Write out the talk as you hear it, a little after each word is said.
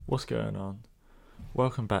What's going on?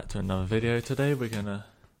 Welcome back to another video. Today we're gonna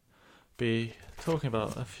be talking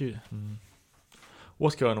about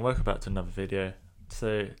What's going on? Welcome back to another video.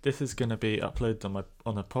 So this is gonna be uploaded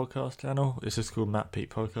on a podcast channel. It's just called Matt Pete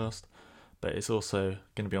Podcast, but it's also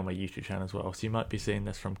gonna be on my YouTube channel as well. So you might be seeing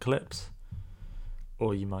this from clips,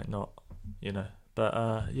 or you might not, But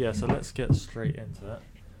so let's get straight into it.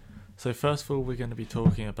 So first of all, we're gonna be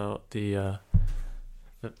talking about the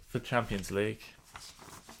Champions League.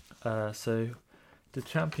 So the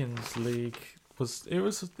Champions League was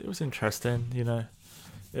interesting,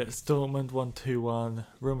 It's Dortmund won 2-1,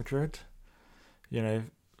 Real Madrid, they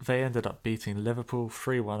ended up beating Liverpool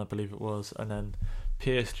 3-1, I believe it was, and then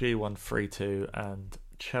PSG won 3-2 and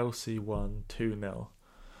Chelsea won 2-0.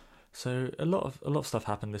 So a lot of stuff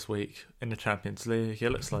happened this week in the Champions League.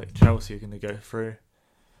 It looks like Chelsea are going to go through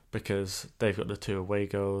because they've got the 2 away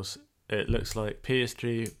goals. It looks like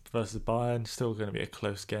PSG versus Bayern still going to be a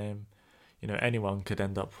close game. Anyone could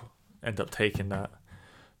end up taking that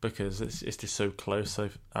because it's just so close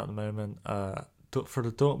at the moment. For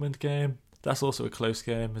the Dortmund game, that's also a close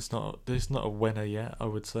game. There's not a winner yet, I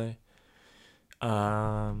would say.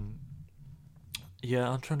 I'm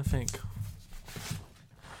trying to think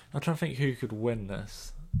who could win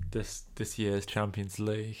this year's Champions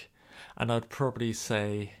League, and I'd probably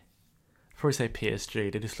say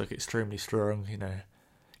PSG. They just look extremely strong,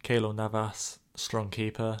 Keylor Navas, strong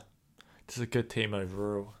keeper. It's a good team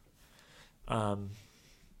overall. I'd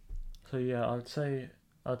say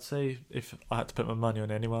if I had to put my money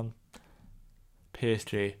on anyone,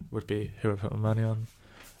 PSG would be who I put my money on.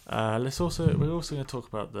 We're also going to talk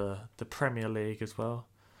about the Premier League as well,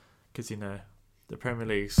 because the Premier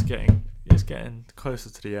League's getting closer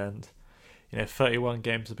to the end. 31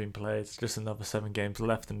 games have been played. Just another 7 games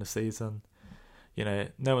left in the season.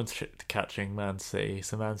 No one's catching Man City,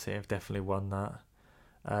 so Man City have definitely won that.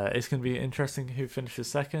 It's going to be interesting who finishes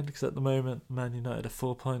second, because at the moment Man United are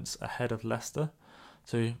 4 points ahead of Leicester.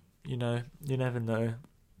 So, you never know.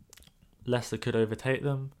 Leicester could overtake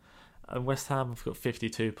them. And West Ham have got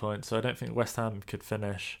 52 points, so I don't think West Ham could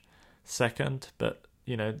finish second. But,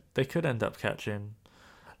 they could end up catching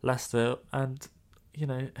Leicester. And,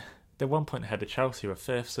 they're 1 point ahead of Chelsea, who are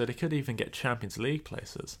 5th, so they could even get Champions League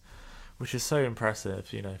places, which is so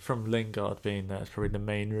impressive. From Lingard being there, it's probably the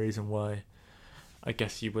main reason why I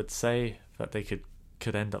guess you would say that they could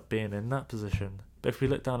end up being in that position. But if we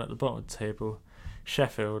look down at the bottom of the table,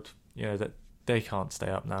 Sheffield, that they can't stay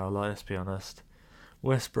up now, let's be honest.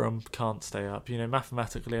 West Brom can't stay up.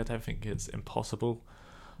 Mathematically, I don't think it's impossible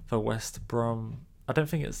for West Brom. I don't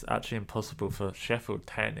think it's actually impossible for Sheffield,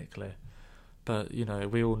 technically. But,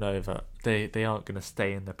 we all know that they aren't going to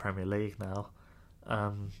stay in the Premier League now.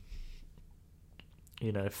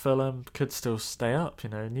 Fulham could still stay up.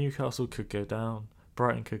 Newcastle could go down.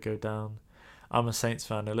 Brighton could go down. I'm a Saints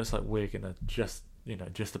fan. It looks like we're going to just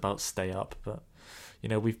about stay up. But,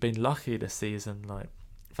 we've been lucky this season. In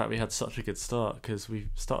fact, we had such a good start because we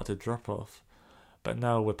started to drop off. But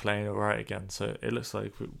now we're playing all right again. So it looks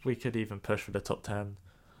like we could even push for the top 10.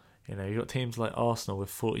 You've got teams like Arsenal with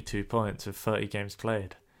 42 points with 30 games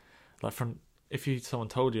played. If someone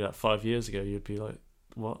told you that 5 years ago, you'd be like,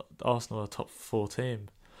 what? Arsenal are a top 4 team.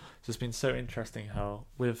 So it's been so interesting how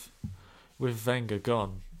with Wenger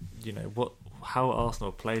gone, how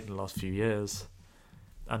Arsenal played in the last few years.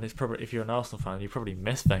 And it's probably, if you're an Arsenal fan, you probably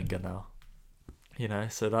miss Wenger now.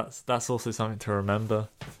 So that's also something to remember.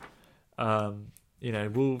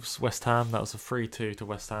 Wolves, West Ham, that was a 3-2 to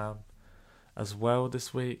West Ham as well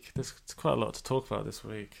this week. There's quite a lot to talk about this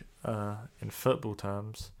week in football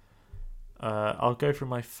terms. I'll go through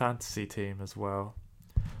my fantasy team as well.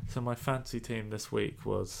 So my fantasy team this week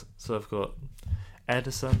was, I've got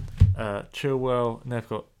Edison, Chilwell, and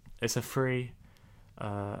it's a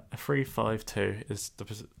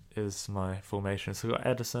 3-5-2 is my formation. So I've got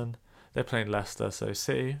Edison, they're playing Leicester, so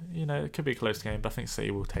City, it could be a close game, but I think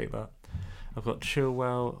City will take that. I've got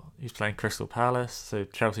Chilwell, he's playing Crystal Palace, so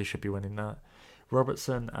Chelsea should be winning that.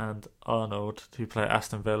 Robertson and Arnold, who play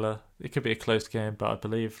Aston Villa. It could be a close game, but I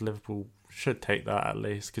believe Liverpool should take that at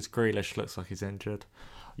least, because Grealish looks like he's injured.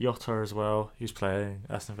 Jota as well, who's playing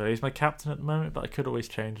Aston Villa. He's my captain at the moment, but I could always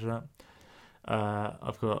change that.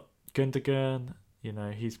 I've got Gundogan,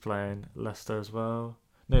 he's playing Leicester as well.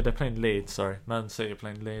 No, they're playing Leeds, sorry. Man City are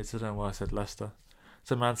playing Leeds. I don't know why I said Leicester.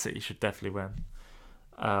 So Man City should definitely win.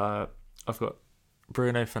 I've got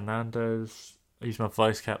Bruno Fernandes, he's my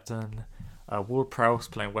vice-captain. Ward-Prowse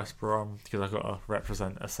playing West Brom, because I've got to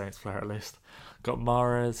represent a Saints player at least. Got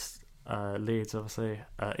Mahrez, Leeds obviously.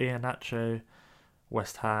 Iheanacho,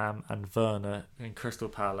 West Ham, and Werner in Crystal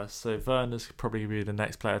Palace. So Werner's probably be the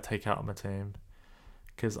next player to take out on my team,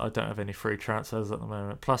 because I don't have any free transfers at the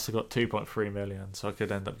moment. Plus, I got 2.3 million, so I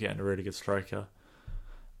could end up getting a really good striker.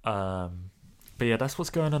 But yeah, that's what's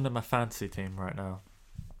going on in my fantasy team right now.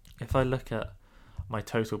 If I look at my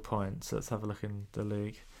total points, let's have a look in the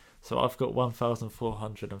league. So I've got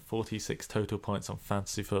 1,446 total points on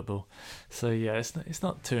fantasy football. So yeah, it's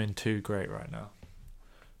not too great right now.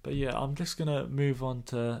 But yeah, I'm just gonna move on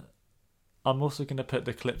to. I'm also gonna put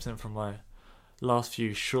the clips in from my last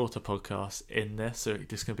few shorter podcasts in this, so it's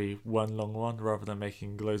just gonna be one long one rather than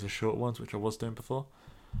making loads of short ones, which I was doing before.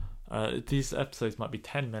 These episodes might be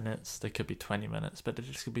 10 minutes, they could be 20 minutes, but they're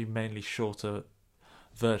just gonna be mainly shorter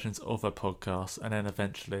versions of a podcast, and then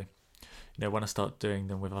eventually, when I start doing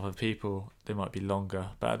them with other people, they might be longer.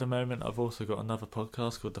 But at the moment, I've also got another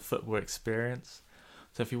podcast called The Football Experience.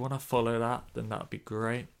 So if you want to follow that, then that would be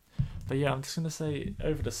great. But yeah, I'm just gonna say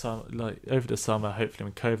over the summer, hopefully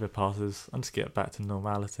when COVID passes, I'm just get back to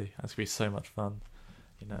normality. It's gonna be so much fun,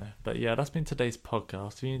 But yeah, that's been today's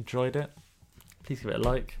podcast. If you enjoyed it, please give it a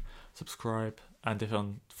like, subscribe, and if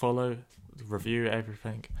on follow, review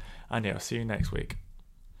everything. And yeah, I'll see you next week.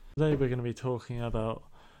 Today we're going to be talking about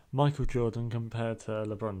Michael Jordan compared to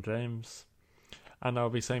LeBron James, and I'll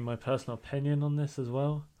be saying my personal opinion on this as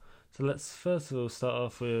well. So let's first of all start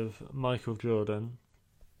off with Michael Jordan.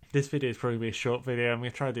 This video is probably a short video. I'm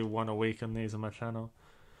going to try to do one a week on these on my channel.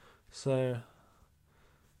 So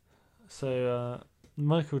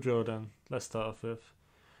Michael Jordan, let's start off with.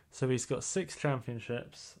 So he's got 6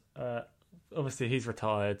 championships. Obviously he's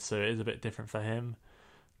retired, so it is a bit different for him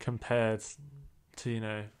compared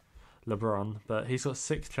to, LeBron, but he's got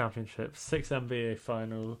 6 championships, 6 NBA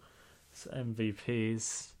Finals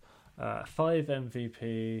MVPs, 5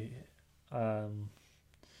 MVP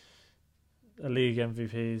league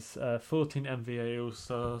MVPs, 14 NBA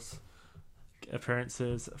All-Stars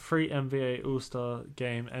appearances, 3 NBA All-Star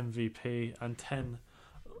Game MVP, and 10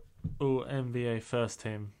 All-NBA First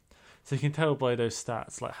Team. So you can tell by those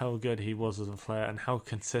stats like how good he was as a player and how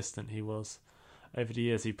consistent he was over the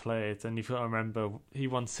years he played. And you've got to remember, he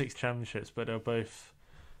won 6 championships, but they'll both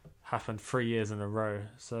happen 3 years in a row.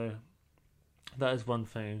 So that is one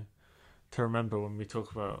thing to remember when we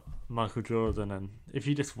talk about Michael Jordan. And if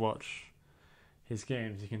you just watch his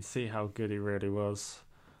games, you can see how good he really was.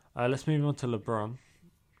 Let's move on to LeBron.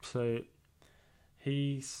 So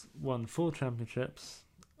he's won 4 championships,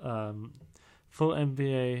 4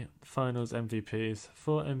 NBA Finals MVPs,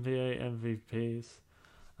 4 NBA MVPs,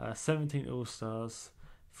 17 All-Stars,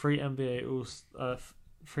 3 NBA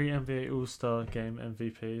All-Star Game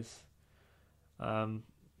MVPs.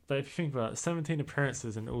 But if you think about it, 17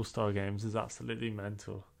 appearances in All-Star games is absolutely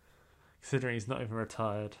mental, considering he's not even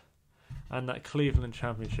retired. And that Cleveland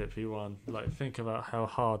championship he won, think about how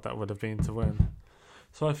hard that would have been to win.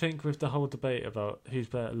 So I think with the whole debate about who's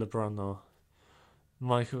better, LeBron or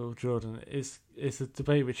Michael Jordan, is a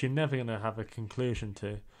debate which you're never going to have a conclusion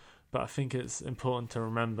to. But I think it's important to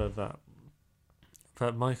remember that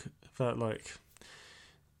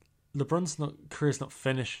LeBron's career's not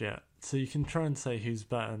finished yet. So you can try and say who's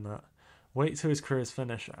better than that. Wait till his career's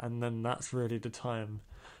finished, and then that's really the time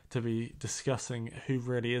to be discussing who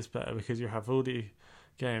really is better, because you have all the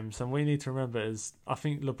games. And what you need to remember is, I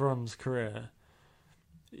think LeBron's career,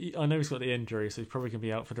 I know he's got the injury, so he's probably going to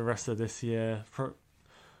be out for the rest of this year.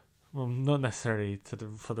 Well, not necessarily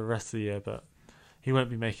for the rest of the year, but he won't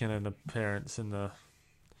be making an appearance in the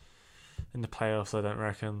playoffs, I don't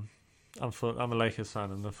reckon. I'm a Lakers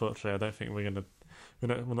fan, and unfortunately, I don't think we're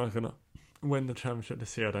not gonna win the championship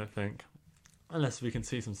this year. I don't think, unless we can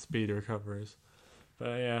see some speedy recoveries.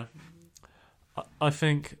 But yeah, I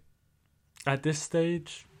think at this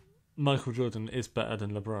stage, Michael Jordan is better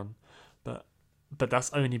than LeBron, but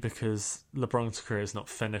that's only because LeBron's career is not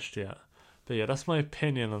finished yet. But yeah, that's my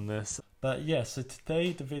opinion on this. But yeah, so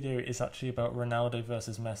today the video is actually about Ronaldo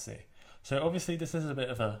versus Messi. So obviously this is a bit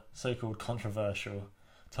of a so-called controversial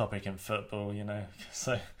topic in football,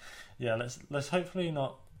 So yeah, let's hopefully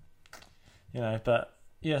not, but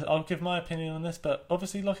yeah, I'll give my opinion on this. But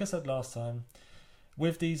obviously, like I said last time,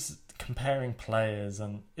 with these comparing players,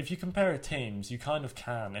 and if you compare teams, you kind of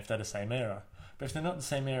can if they're the same era. But if they're not the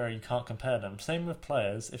same era, you can't compare them. Same with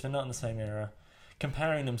players, if they're not in the same era,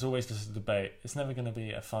 comparing them is always just a debate. It's never going to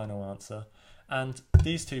be a final answer. And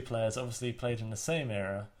these two players obviously played in the same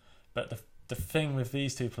era, but the thing with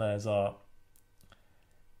these two players are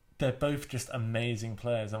they're both just amazing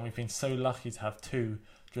players, and we've been so lucky to have 2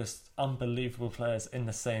 just unbelievable players in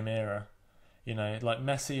the same era. Like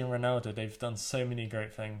Messi and Ronaldo, they've done so many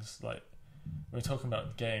great things. Like, we're talking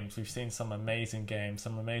about games, we've seen some amazing games,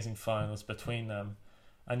 some amazing finals between them.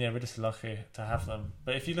 And yeah, we're just lucky to have them.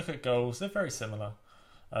 But if you look at goals, they're very similar.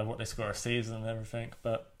 what they score a season and everything.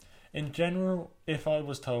 But in general, if I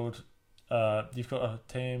was told, you've got a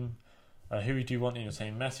team, who do you want in your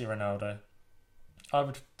team, Messi or Ronaldo? I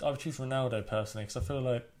would choose Ronaldo personally, because I feel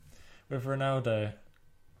like with Ronaldo,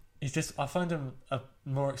 I find him a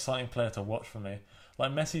more exciting player to watch for me.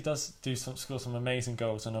 Like Messi does score some amazing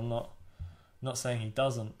goals, and I'm not saying he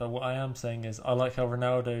doesn't, but what I am saying is I like how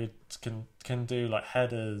Ronaldo can do like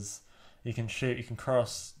headers, he can shoot, he can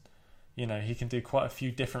cross, he can do quite a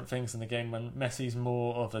few different things in the game. When Messi's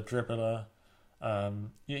more of a dribbler,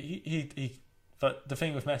 but the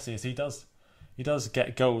thing with Messi is he does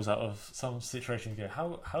get goals out of some situations. You go,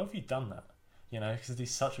 how have you done that? Because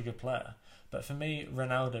he's such a good player. But for me,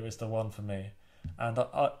 Ronaldo is the one for me. And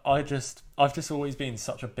I've just always been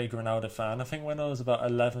such a big Ronaldo fan. I think when I was about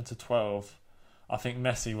 11 to 12, I think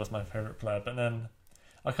Messi was my favourite player. But then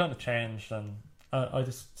I kind of changed, and I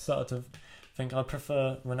just started to think I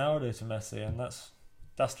prefer Ronaldo to Messi, and that's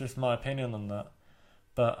just my opinion on that.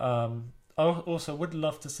 But I also would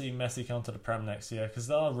love to see Messi come to the Prem next year, because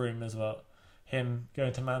there are rumours about him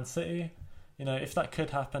going to Man City. If that could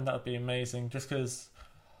happen, that would be amazing, just because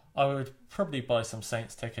I would probably buy some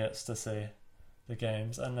Saints tickets to see the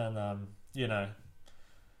games, and then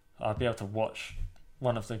I'd be able to watch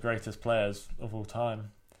one of the greatest players of all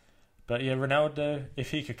time. But yeah, Ronaldo,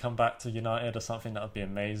 if he could come back to United or something, that would be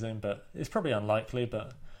amazing, but it's probably unlikely.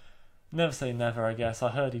 But never say never, I guess. I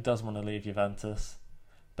heard he does want to leave Juventus,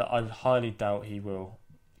 but I highly doubt he will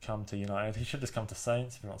come to United. He should just come to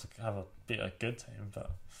Saints if he wants to have a good team,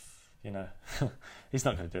 but he's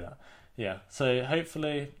not going to do that. Yeah, so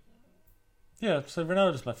hopefully, so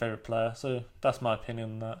Ronaldo's my favourite player, so that's my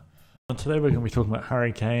opinion on that. And today we're going to be talking about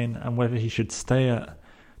Harry Kane and whether he should stay at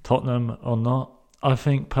Tottenham or not. I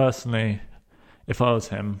think personally, if I was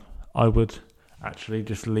him, I would actually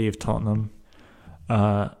just leave Tottenham.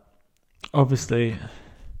 Obviously,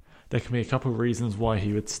 there can be a couple of reasons why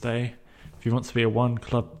he would stay. If he wants to be a one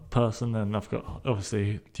club person, then I've got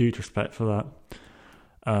obviously huge respect for that.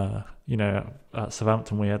 At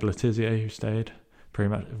Southampton we had Letizia, who stayed pretty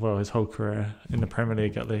much, his whole career in the Premier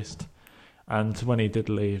League at least. And when he did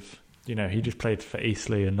leave, he just played for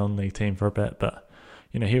Eastleigh, a non-league team, for a bit, but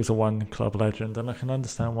he was a one club legend, and I can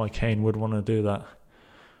understand why Kane would want to do that.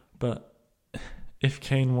 But if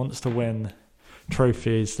Kane wants to win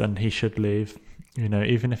trophies, then he should leave.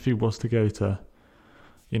 Even if he was to go to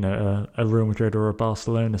a Real Madrid or a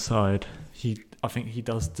Barcelona side, I think he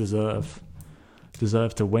does deserve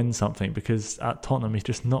to win something, because at Tottenham he's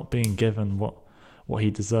just not being given what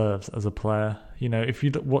he deserves as a player. If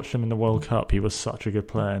you watched him in the World Cup, he was such a good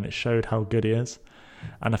player, and it showed how good he is.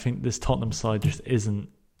 And I think this Tottenham side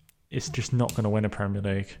it's just not going to win a Premier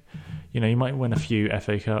League. You might win a few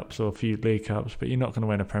FA Cups or a few League Cups, but you're not going to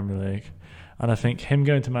win a Premier League. And I think him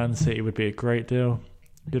going to Man City would be a great deal.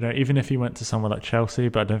 Even if he went to somewhere like Chelsea,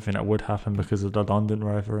 but I don't think that would happen because of the London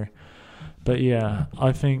rivalry. But yeah,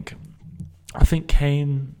 I think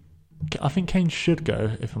Kane should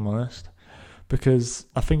go, if I'm honest, because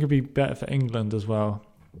I think it'd be better for England as well.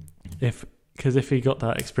 Because if he got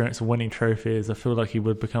that experience of winning trophies, I feel like he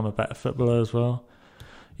would become a better footballer as well.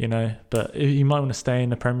 But he might want to stay in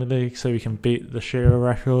the Premier League so he can beat the Shearer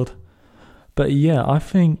record. But yeah,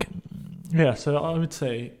 so I would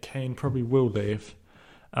say Kane probably will leave.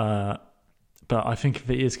 But I think if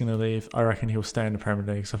he is going to leave, I reckon he'll stay in the Premier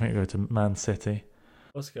League. So I think he'll go to Man City.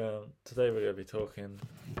 What's going on? Today we're going to be talking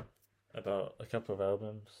about a couple of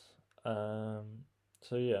albums.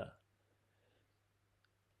 So yeah,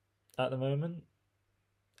 at the moment,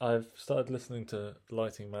 I've started listening to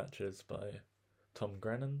Lighting Matches by Tom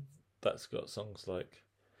Grennan. That's got songs like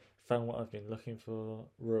Found What I've Been Looking For,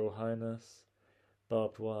 Royal Highness,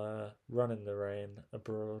 Barbed Wire, Run in the Rain,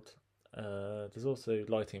 Abroad. There's also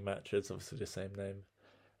Lighting Matches, obviously the same name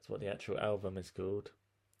as what the actual album is called.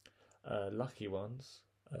 Lucky Ones,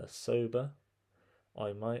 Sober,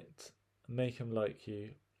 I Might, Make 'Em Like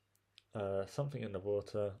You, Something in the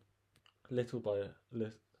Water, Little by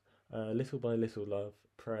Little Love,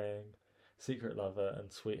 Praying, Secret Lover,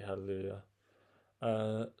 and Sweet Hallelujah.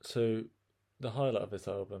 So the highlight of this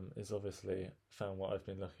album is obviously Found What I've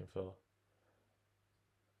Been Looking For.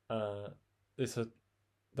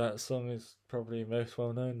 That song is probably most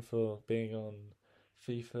well known for being on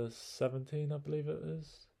FIFA 17, I believe it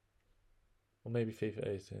is, or maybe FIFA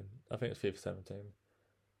 18. I think it's FIFA 17.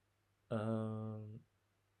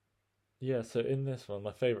 Yeah. So in this one,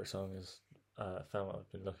 my favourite song is Found What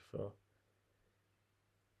I've Been Looking For.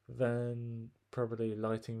 Then probably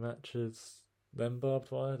Lighting Matches, then Barbed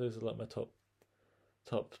Wire. Those are like my top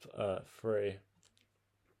three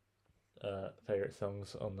favourite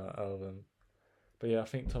songs on that album. But yeah, I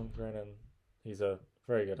think Tom Grennan, he's a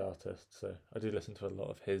very good artist. So I do listen to a lot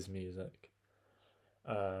of his music.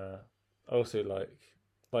 I also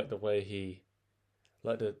like the way he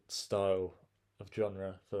like the style of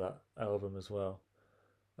genre for that album as well.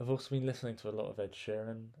 I've also been listening to a lot of Ed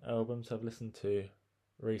Sheeran albums. I've listened to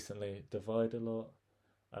recently Divide a lot,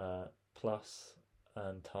 Plus,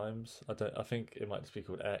 and Times. I think it might just be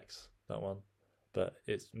called X, that one, but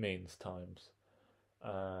it means Times.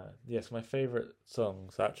 Yes, my favourite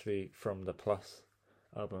songs actually from the Plus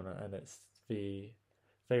album, and it's the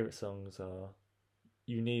favourite songs are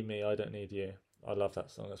 "You Need Me, I Don't Need You." I love that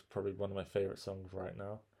song. That's probably one of my favourite songs right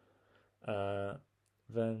now.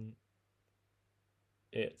 Then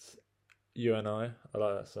it's "You and I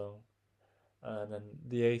like that song. And then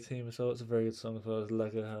the A-Team as well. It's a very good song as well as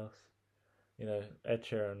Lego House. You know, Ed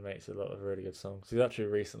Sheeran makes a lot of really good songs. He's actually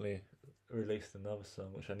recently released another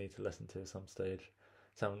song which I need to listen to at some stage.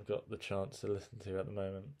 So I haven't got the chance to listen to at the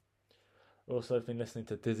moment. Also, I've been listening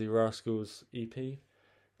to Dizzy Rascal's EP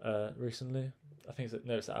recently. I think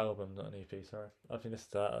it's an album, not an EP. Sorry, I've been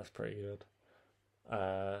listening to that. That's pretty good.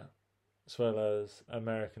 As well as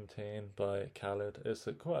American Teen by Khaled.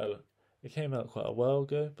 It came out quite a while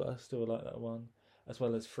ago, but I still like that one. As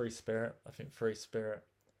well as Free Spirit. I think Free Spirit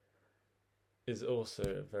is also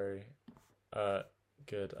a very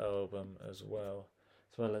good album as well.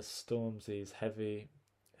 As well as Stormzy's Heavy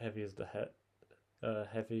is the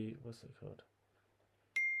Heavy. What's it called?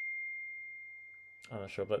 I'm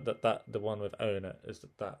not sure, but that the one with Own It is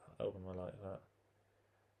that album. I like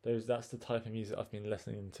that. That's the type of music I've been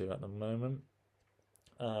listening to at the moment.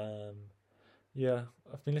 Um, yeah,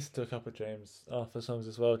 I've been listening to a couple of James Arthur songs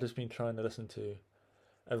as well. I've just been trying to listen to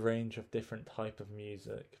a range of different type of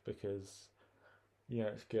music because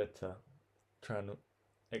it's good to try and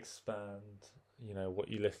expand what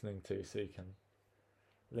you're listening to so you can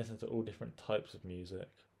listen to all different types of music.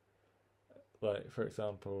 Like for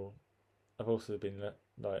example, I've also been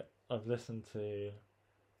I've listened to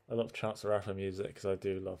a lot of Chance the Rapper music because I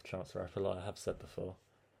do love Chance the Rapper, like I have said before.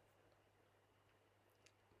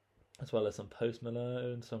 As well as some Post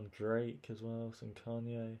Malone, some Drake as well, some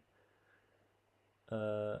Kanye,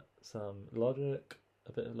 some Logic,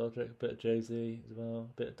 a bit of Logic, a bit of Jay-Z as well,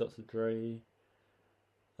 a bit of Dr. Dre.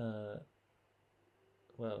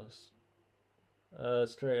 What else?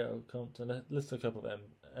 Straight Out Compton. Listen to a couple of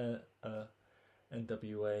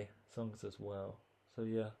NWA songs as well. So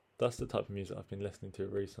yeah, that's the type of music I've been listening to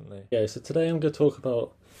recently. Yeah, so today I'm going to talk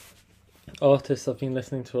about artists I've been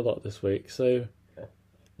listening to a lot this week. So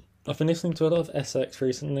I've been listening to a lot of SX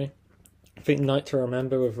recently. I think Night to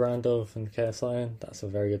Remember with Randolph and KSI, that's a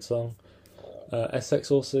very good song.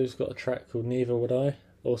 SX also has got a track called Neither Would I,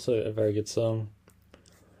 also a very good song.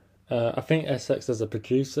 I think SX as a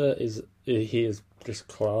producer he is just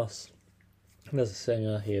class. And as a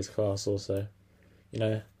singer, he is class also.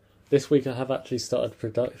 This week I have actually started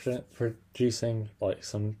producing like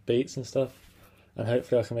some beats and stuff, and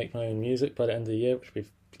hopefully I can make my own music by the end of the year, which would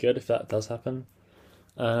be good if that does happen.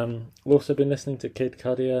 I've also been listening to Kid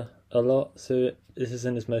Cudi a lot, so this is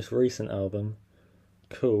in his most recent album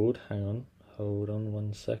called, hold on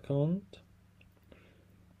 1 second.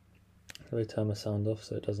 Let me turn my sound off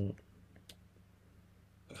so it doesn't,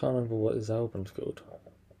 I can't remember what his album's called.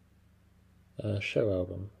 Show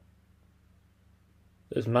album.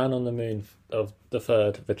 It's Man on the Moon of the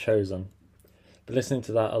Third, The Chosen. Been listening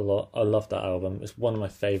to that a lot. I love that album. It's one of my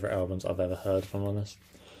favourite albums I've ever heard, if I'm honest.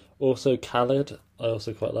 Also Khaled, I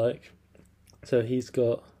also quite like. So he's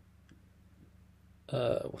got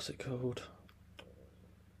what's it called?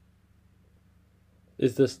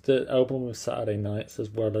 Is this the album with Saturday Nights as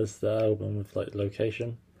well as the album with like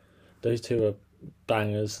Location? Those two are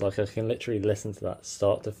bangers. Like I can literally listen to that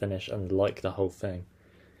start to finish and like the whole thing.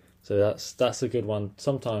 So that's a good one.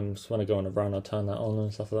 Sometimes when I go on a run, I'll turn that on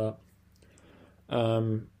and stuff like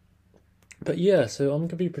that. But yeah, so I'm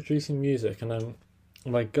gonna be producing music, and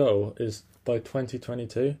my goal is by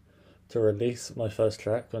 2022 to release my first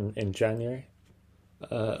track in January.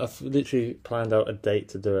 I've literally planned out a date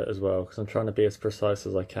to do it as well because I'm trying to be as precise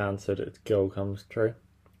as I can so that the goal comes true.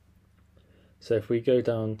 So if we go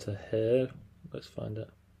down to here, let's find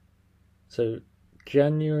it. So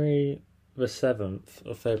January the 7th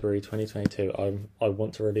of February 2022, I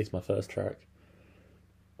want to release my first track.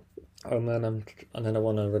 And then I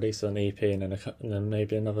want to release an EP and then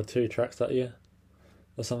maybe another 2 tracks that year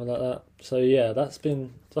or something like that. So yeah, that's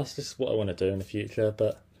just what I want to do in the future.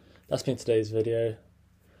 But that's been today's video.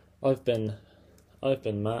 I've been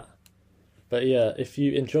Matt. But yeah, if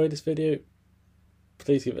you enjoyed this video,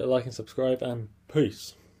 please give it a like and subscribe, and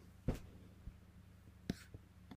peace.